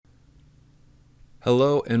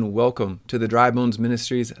Hello and welcome to the Dry Bones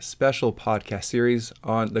Ministries special podcast series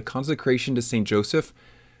on the consecration to St. Joseph.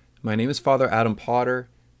 My name is Father Adam Potter.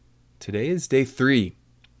 Today is day 3.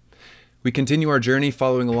 We continue our journey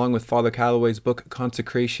following along with Father Calloway's book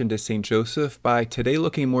Consecration to St. Joseph by today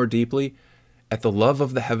looking more deeply at the love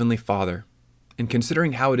of the Heavenly Father and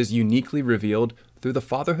considering how it is uniquely revealed through the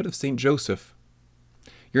fatherhood of St. Joseph.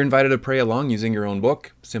 You're invited to pray along using your own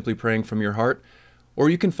book, simply praying from your heart, or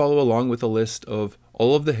you can follow along with a list of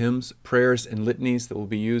all of the hymns, prayers, and litanies that will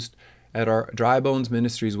be used at our Dry Bones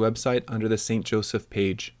Ministries website under the St. Joseph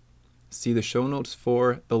page. See the show notes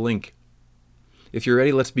for the link. If you're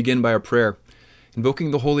ready, let's begin by a prayer,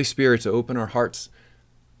 invoking the Holy Spirit to open our hearts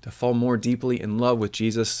to fall more deeply in love with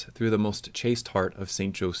Jesus through the most chaste heart of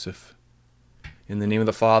St. Joseph. In the name of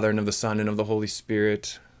the Father, and of the Son, and of the Holy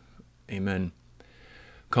Spirit. Amen.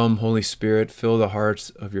 Come, Holy Spirit, fill the hearts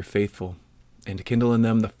of your faithful, and kindle in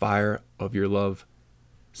them the fire of your love.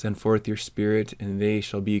 Send forth your Spirit, and they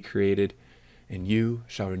shall be created, and you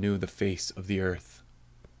shall renew the face of the earth.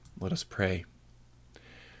 Let us pray.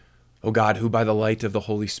 O God, who by the light of the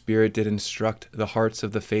Holy Spirit did instruct the hearts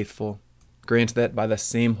of the faithful, grant that by the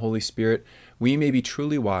same Holy Spirit we may be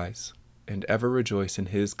truly wise, and ever rejoice in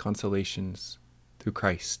his consolations, through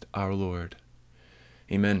Christ our Lord.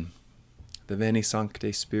 Amen. The Veni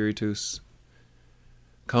Sancte Spiritus.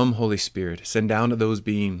 Come, Holy Spirit, send down those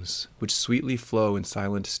beams which sweetly flow in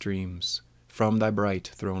silent streams from thy bright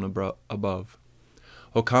throne above.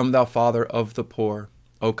 O come, thou Father of the poor.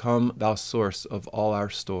 O come, thou source of all our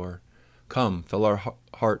store. Come, fill our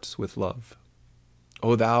hearts with love.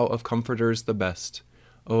 O thou of comforters the best.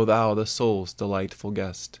 O thou the soul's delightful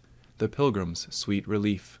guest, the pilgrim's sweet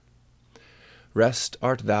relief. Rest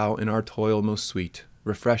art thou in our toil most sweet,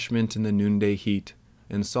 refreshment in the noonday heat,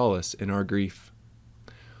 and solace in our grief.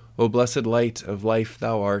 O blessed light of life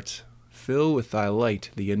thou art, fill with thy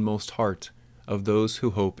light the inmost heart of those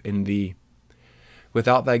who hope in thee.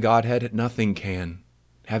 Without thy Godhead nothing can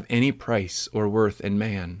have any price or worth in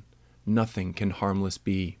man, nothing can harmless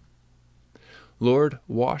be. Lord,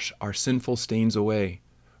 wash our sinful stains away,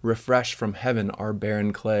 refresh from heaven our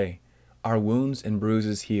barren clay, our wounds and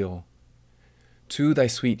bruises heal. To thy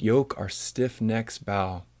sweet yoke our stiff necks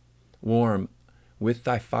bow, warm with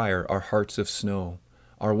thy fire our hearts of snow,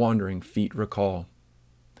 our wandering feet recall.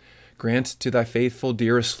 Grant to thy faithful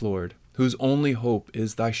dearest Lord, whose only hope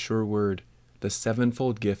is thy sure word, the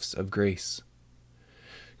sevenfold gifts of grace.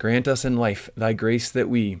 Grant us in life thy grace that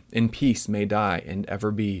we in peace may die and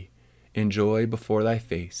ever be in joy before thy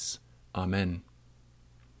face. Amen.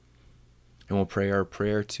 And we'll pray our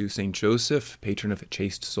prayer to St. Joseph, patron of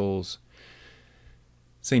chaste souls.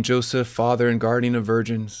 St. Joseph, father and guardian of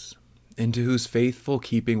virgins, into whose faithful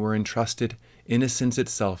keeping were entrusted innocence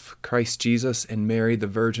itself, Christ Jesus and Mary, the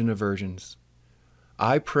Virgin of Virgins.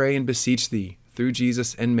 I pray and beseech thee, through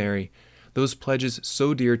Jesus and Mary, those pledges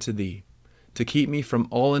so dear to thee, to keep me from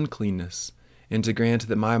all uncleanness, and to grant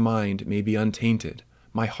that my mind may be untainted,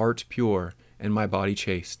 my heart pure, and my body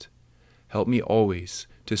chaste. Help me always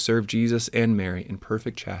to serve Jesus and Mary in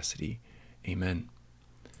perfect chastity. Amen.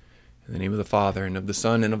 In the name of the Father, and of the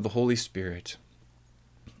Son, and of the Holy Spirit.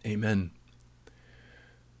 Amen.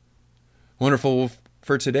 Wonderful.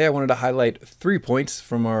 For today, I wanted to highlight 3 points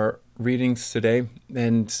from our readings today.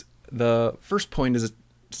 And the first point is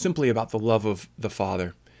simply about the love of the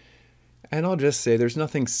Father. And I'll just say there's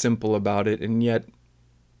nothing simple about it, and yet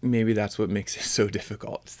maybe that's what makes it so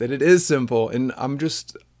difficult, is that it is simple, and I'm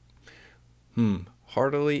just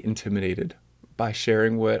heartily intimidated by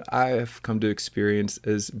sharing what I have come to experience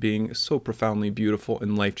as being so profoundly beautiful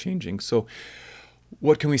and life-changing. So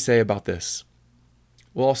what can we say about this?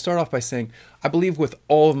 Well, I'll start off by saying, I believe with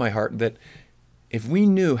all of my heart that if we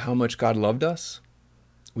knew how much God loved us,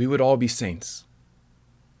 we would all be saints.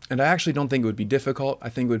 And I actually don't think it would be difficult. I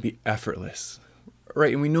think it would be effortless,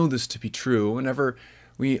 right? And we know this to be true. Whenever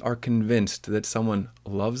we are convinced that someone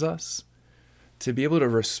loves us, to be able to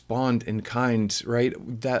respond in kind, right?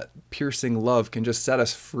 That piercing love can just set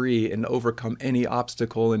us free and overcome any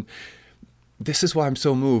obstacle. And this is why I'm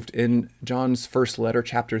so moved. In John's first letter,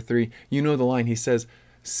 chapter 3, you know the line, he says,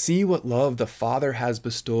 "See what love the Father has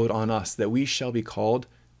bestowed on us, that we shall be called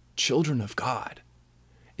children of God."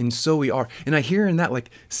 And so we are. And I hear in that,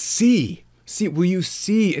 see, will you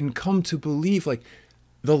see and come to believe,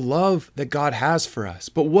 the love that God has for us?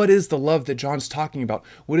 But what is the love that John's talking about?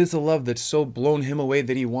 What is the love that's so blown him away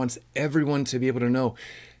that he wants everyone to be able to know?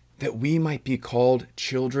 That we might be called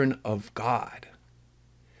children of God.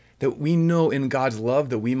 That we know in God's love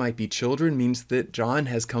that we might be children means that John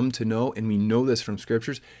has come to know, and we know this from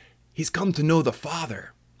scriptures, he's come to know the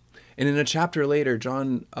Father. And in a chapter later,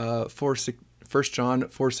 John 4, 1 John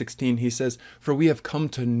 4:16, he says, "For we have come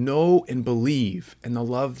to know and believe in the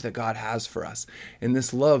love that God has for us." And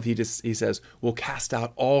this love, he says, will cast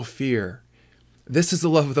out all fear. This is the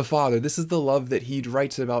love of the Father. This is the love that he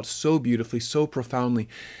writes about so beautifully, so profoundly.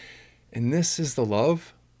 And this is the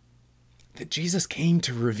love that Jesus came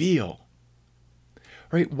to reveal.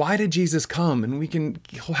 Right? Why did Jesus come? And we can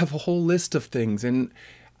have a whole list of things. And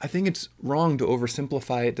I think it's wrong to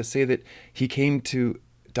oversimplify it to say that he came to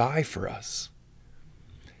die for us.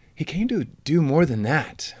 He came to do more than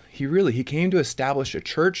that. He came to establish a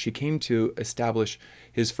church. He came to establish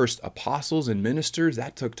his first apostles and ministers.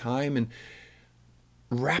 That took time. And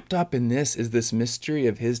wrapped up in this is this mystery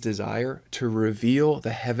of his desire to reveal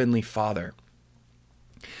the Heavenly Father.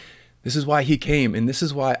 This is why he came, and this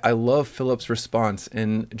is why I love Philip's response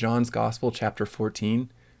in John's Gospel, chapter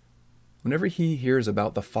 14. Whenever he hears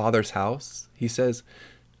about the Father's house, he says,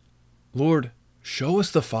 "Lord, show us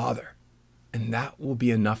the Father, and that will be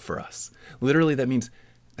enough for us." Literally, that means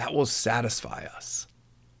that will satisfy us.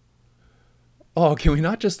 Oh, can we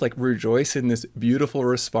not just rejoice in this beautiful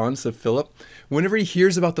response of Philip? Whenever he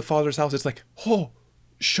hears about the Father's house, it's like, oh,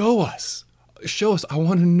 show us. Show us. I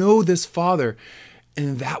want to know this Father.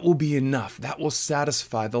 And that will be enough. That will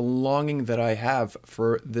satisfy the longing that I have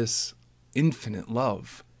for this infinite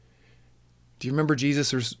love. Do you remember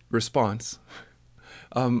Jesus' response?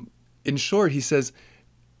 In short, he says,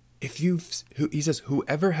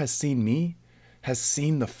 whoever has seen me has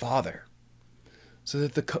seen the Father. So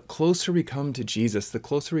that the closer we come to Jesus, the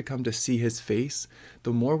closer we come to see his face,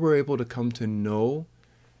 the more we're able to come to know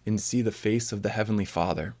and see the face of the Heavenly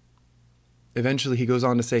Father. Eventually, he goes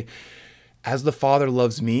on to say, "As the Father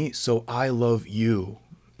loves me, so I love you."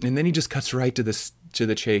 And then he just cuts right to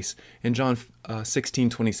the chase. In John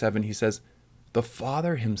 16:27, he says, "The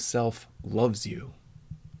Father himself loves you."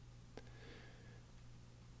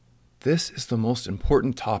 This is the most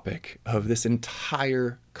important topic of this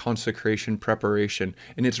entire consecration preparation,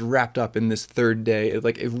 and it's wrapped up in this third day.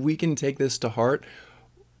 If we can take this to heart,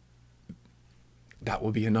 that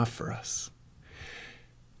will be enough for us.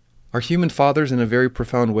 Our human fathers, in a very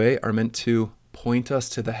profound way, are meant to point us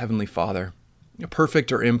to the Heavenly Father.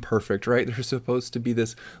 Perfect or imperfect, right? There's supposed to be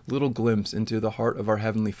this little glimpse into the heart of our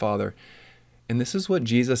Heavenly Father. And this is what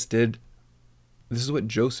Jesus did. This is what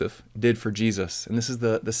Joseph did for Jesus. And this is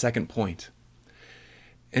the second point.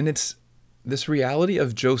 And it's this reality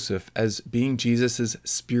of Joseph as being Jesus'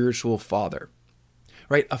 spiritual father,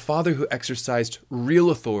 right? A father who exercised real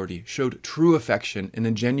authority, showed true affection, and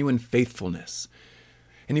a genuine faithfulness.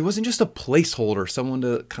 And he wasn't just a placeholder, someone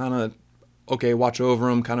to kind of, watch over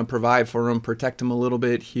him, kind of provide for him, protect him a little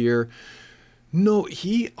bit here. No,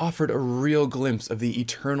 he offered a real glimpse of the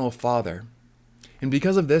eternal Father. And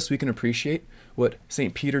because of this, we can appreciate what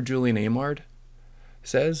St. Peter Julian Eymard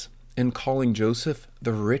says in calling Joseph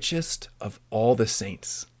the richest of all the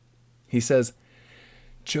saints. He says,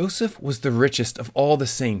 "Joseph was the richest of all the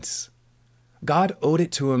saints. God owed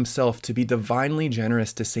it to himself to be divinely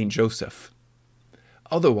generous to St. Joseph.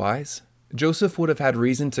 Otherwise, Joseph would have had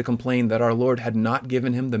reason to complain that our Lord had not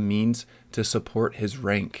given him the means to support his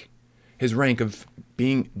rank of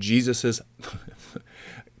being Jesus's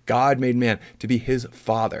God made man, to be his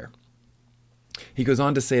father." He goes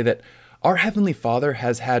on to say that our Heavenly Father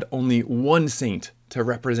has had only one saint to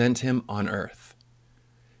represent him on earth.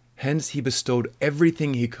 Hence, he bestowed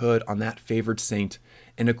everything he could on that favored saint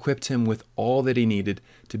and equipped him with all that he needed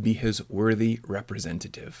to be his worthy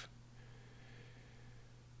representative.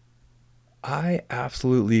 I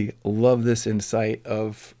absolutely love this insight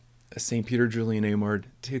of St. Peter Julian Eymard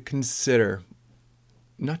to consider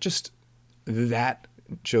not just that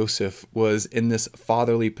Joseph was in this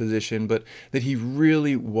fatherly position, but that he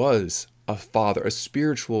really was a father, a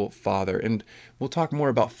spiritual father. And we'll talk more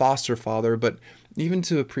about foster father, but even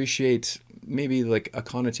to appreciate maybe a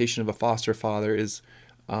connotation of a foster father is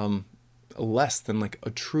less than a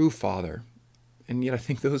true father. And yet I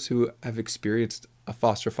think those who have experienced a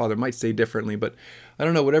foster father might say differently, but I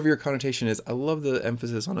don't know, whatever your connotation is, I love the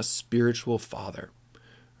emphasis on a spiritual father,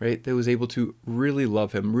 right? That was able to really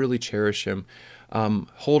love him, really cherish him,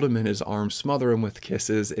 hold him in his arms, smother him with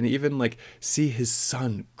kisses, and even see his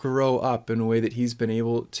son grow up in a way that he's been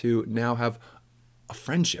able to now have a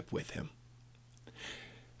friendship with him.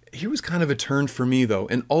 Here was kind of a turn for me, though.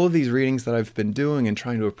 In all of these readings that I've been doing and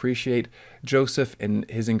trying to appreciate Joseph and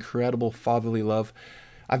his incredible fatherly love,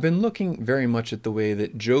 I've been looking very much at the way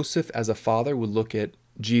that Joseph as a father would look at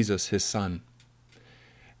Jesus, his son.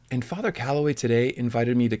 And Father Calloway today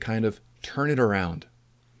invited me to kind of turn it around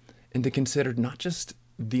and to consider not just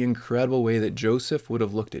the incredible way that Joseph would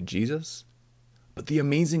have looked at Jesus, but the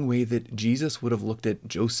amazing way that Jesus would have looked at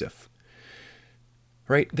Joseph.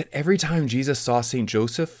 right? That every time Jesus saw St.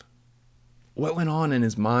 Joseph, what went on in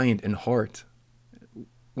his mind and heart?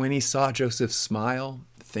 When he saw Joseph smile,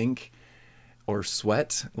 think, or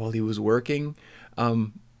sweat while he was working, I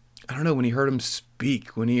don't know, when he heard him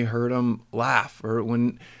speak, when he heard him laugh, or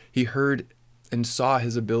when he heard and saw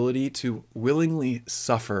his ability to willingly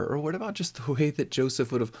suffer, or what about just the way that Joseph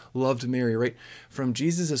would have loved Mary, right? From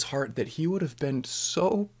Jesus' heart, that he would have been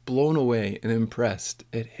so blown away and impressed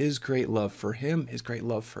at his great love for him, his great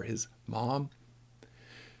love for his mom.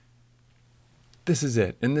 This is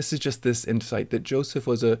it. And this is just this insight that Joseph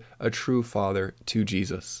was a true father to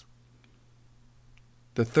Jesus.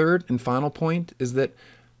 The third and final point is that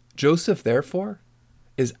Joseph, therefore,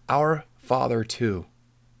 is our father too.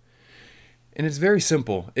 And it's very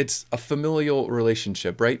simple. It's a familial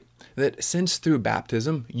relationship, right? That since through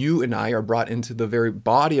baptism, you and I are brought into the very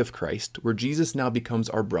body of Christ, where Jesus now becomes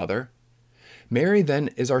our brother, Mary then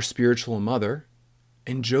is our spiritual mother,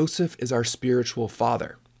 and Joseph is our spiritual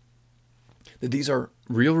father. That these are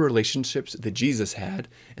real relationships that Jesus had,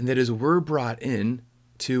 and that as we're brought in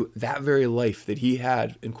to that very life that he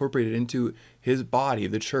had incorporated into his body,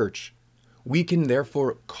 the church, we can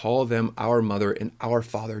therefore call them our mother and our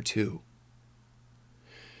father too.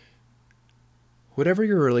 Whatever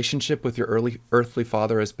your relationship with your earthly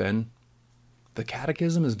father has been, the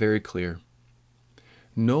Catechism is very clear.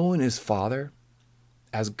 No one is father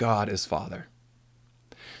as God is father.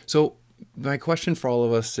 So my question for all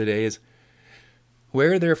of us today is,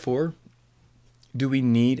 where therefore do we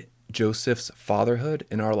need Joseph's fatherhood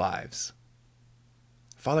in our lives?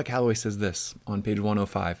 Father Calloway says this on page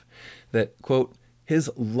 105, that, quote, his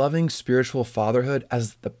loving spiritual fatherhood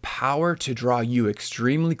has the power to draw you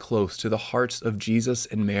extremely close to the hearts of Jesus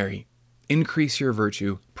and Mary, increase your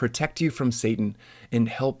virtue, protect you from Satan, and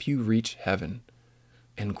help you reach heaven,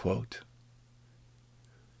 end quote.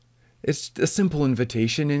 It's a simple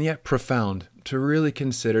invitation and yet profound to really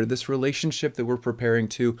consider this relationship that we're preparing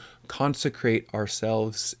to consecrate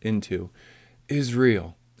ourselves into is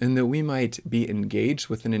real, and that we might be engaged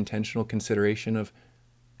with an intentional consideration of,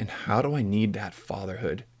 and how do I need that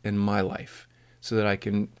fatherhood in my life so that I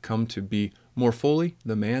can come to be more fully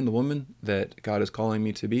the man, the woman that God is calling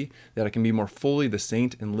me to be, that I can be more fully the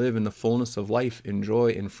saint and live in the fullness of life, in joy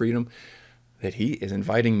and freedom that he is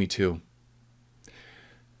inviting me to.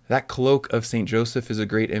 That cloak of St. Joseph is a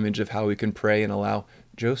great image of how we can pray and allow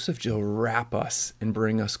Joseph to wrap us and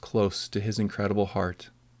bring us close to his incredible heart.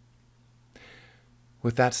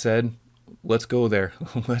 With that said, let's go there.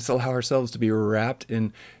 Let's allow ourselves to be wrapped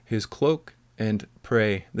in his cloak and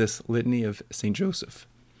pray this litany of St. Joseph.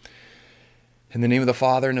 In the name of the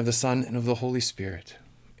Father, and of the Son, and of the Holy Spirit.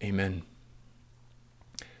 Amen.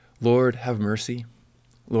 Lord, have mercy.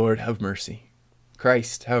 Lord, have mercy.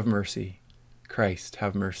 Christ, have mercy. Christ,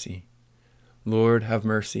 have mercy. Lord, have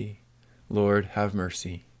mercy. Lord, have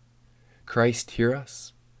mercy. Christ, hear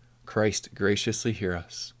us. Christ, graciously hear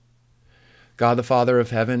us. God the Father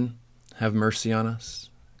of heaven, have mercy on us.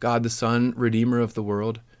 God the Son, Redeemer of the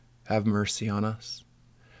world, have mercy on us.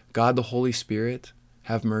 God the Holy Spirit,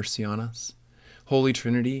 have mercy on us. Holy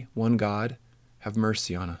Trinity, one God, have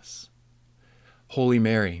mercy on us. Holy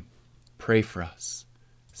Mary, pray for us.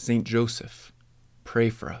 Saint Joseph, pray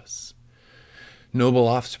for us. Noble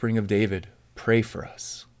offspring of David, pray for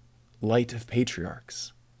us. Light of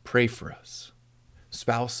patriarchs, pray for us.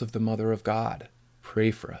 Spouse of the Mother of God,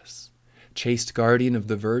 pray for us. Chaste guardian of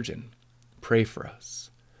the Virgin, pray for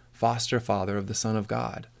us. Foster father of the Son of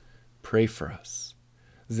God, pray for us.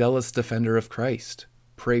 Zealous defender of Christ,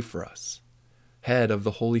 pray for us. Head of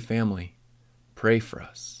the Holy Family, pray for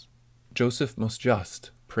us. Joseph most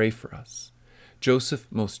just, pray for us. Joseph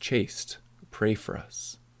most chaste, pray for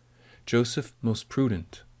us. Joseph most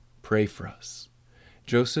prudent, pray for us.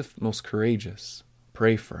 Joseph most courageous,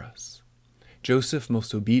 pray for us. Joseph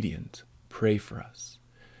most obedient, pray for us.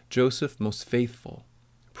 Joseph most faithful,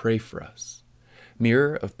 pray for us.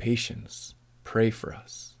 Mirror of patience, pray for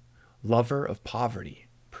us. Lover of poverty,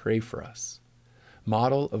 pray for us.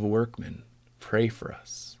 Model of workmen, pray for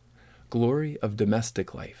us. Glory of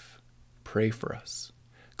domestic life, pray for us.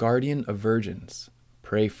 Guardian of virgins,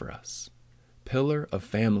 pray for us. Pillar of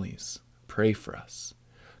families, pray for us.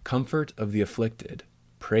 Comfort of the afflicted,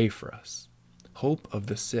 pray for us. Hope of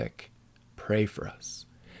the sick, pray for us.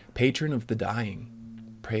 Patron of the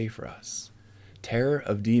dying, pray for us. Terror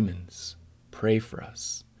of demons, pray for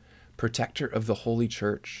us. Protector of the Holy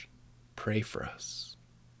Church, pray for us.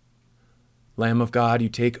 Lamb of God, you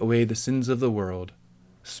take away the sins of the world,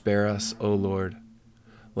 spare us, O Lord.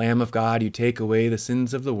 Lamb of God, you take away the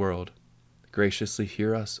sins of the world, graciously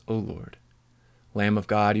hear us, O Lord. Lamb of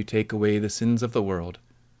God, you take away the sins of the world,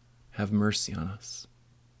 have mercy on us.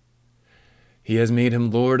 He has made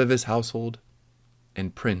him Lord of his household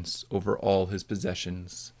and prince over all his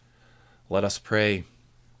possessions. Let us pray.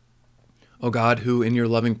 O God, who in your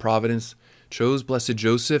loving providence chose blessed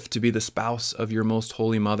Joseph to be the spouse of your most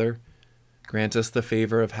holy mother, grant us the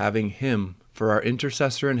favor of having him for our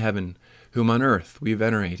intercessor in heaven, whom on earth we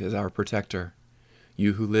venerate as our protector.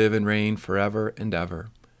 You who live and reign forever and ever.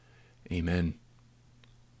 Amen.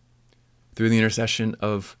 Through the intercession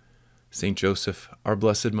of Saint Joseph, our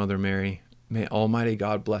Blessed Mother Mary, may Almighty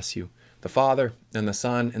God bless you, the Father, and the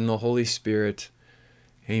Son, and the Holy Spirit.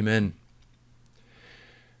 Amen.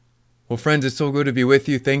 Well, friends, it's so good to be with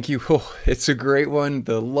you. Thank you. Oh, it's a great one.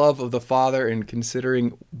 The love of the Father, and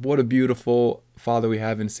considering what a beautiful Father we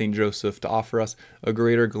have in Saint Joseph to offer us a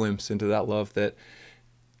greater glimpse into that love that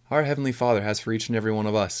our Heavenly Father has for each and every one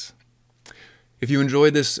of us. If you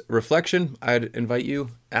enjoyed this reflection, I'd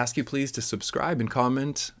ask you please to subscribe and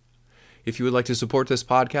comment. If you would like to support this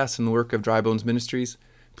podcast and the work of Dry Bones Ministries,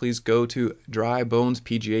 please go to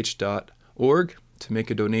drybonespgh.org to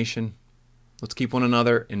make a donation. Let's keep one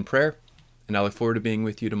another in prayer, and I look forward to being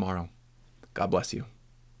with you tomorrow. God bless you.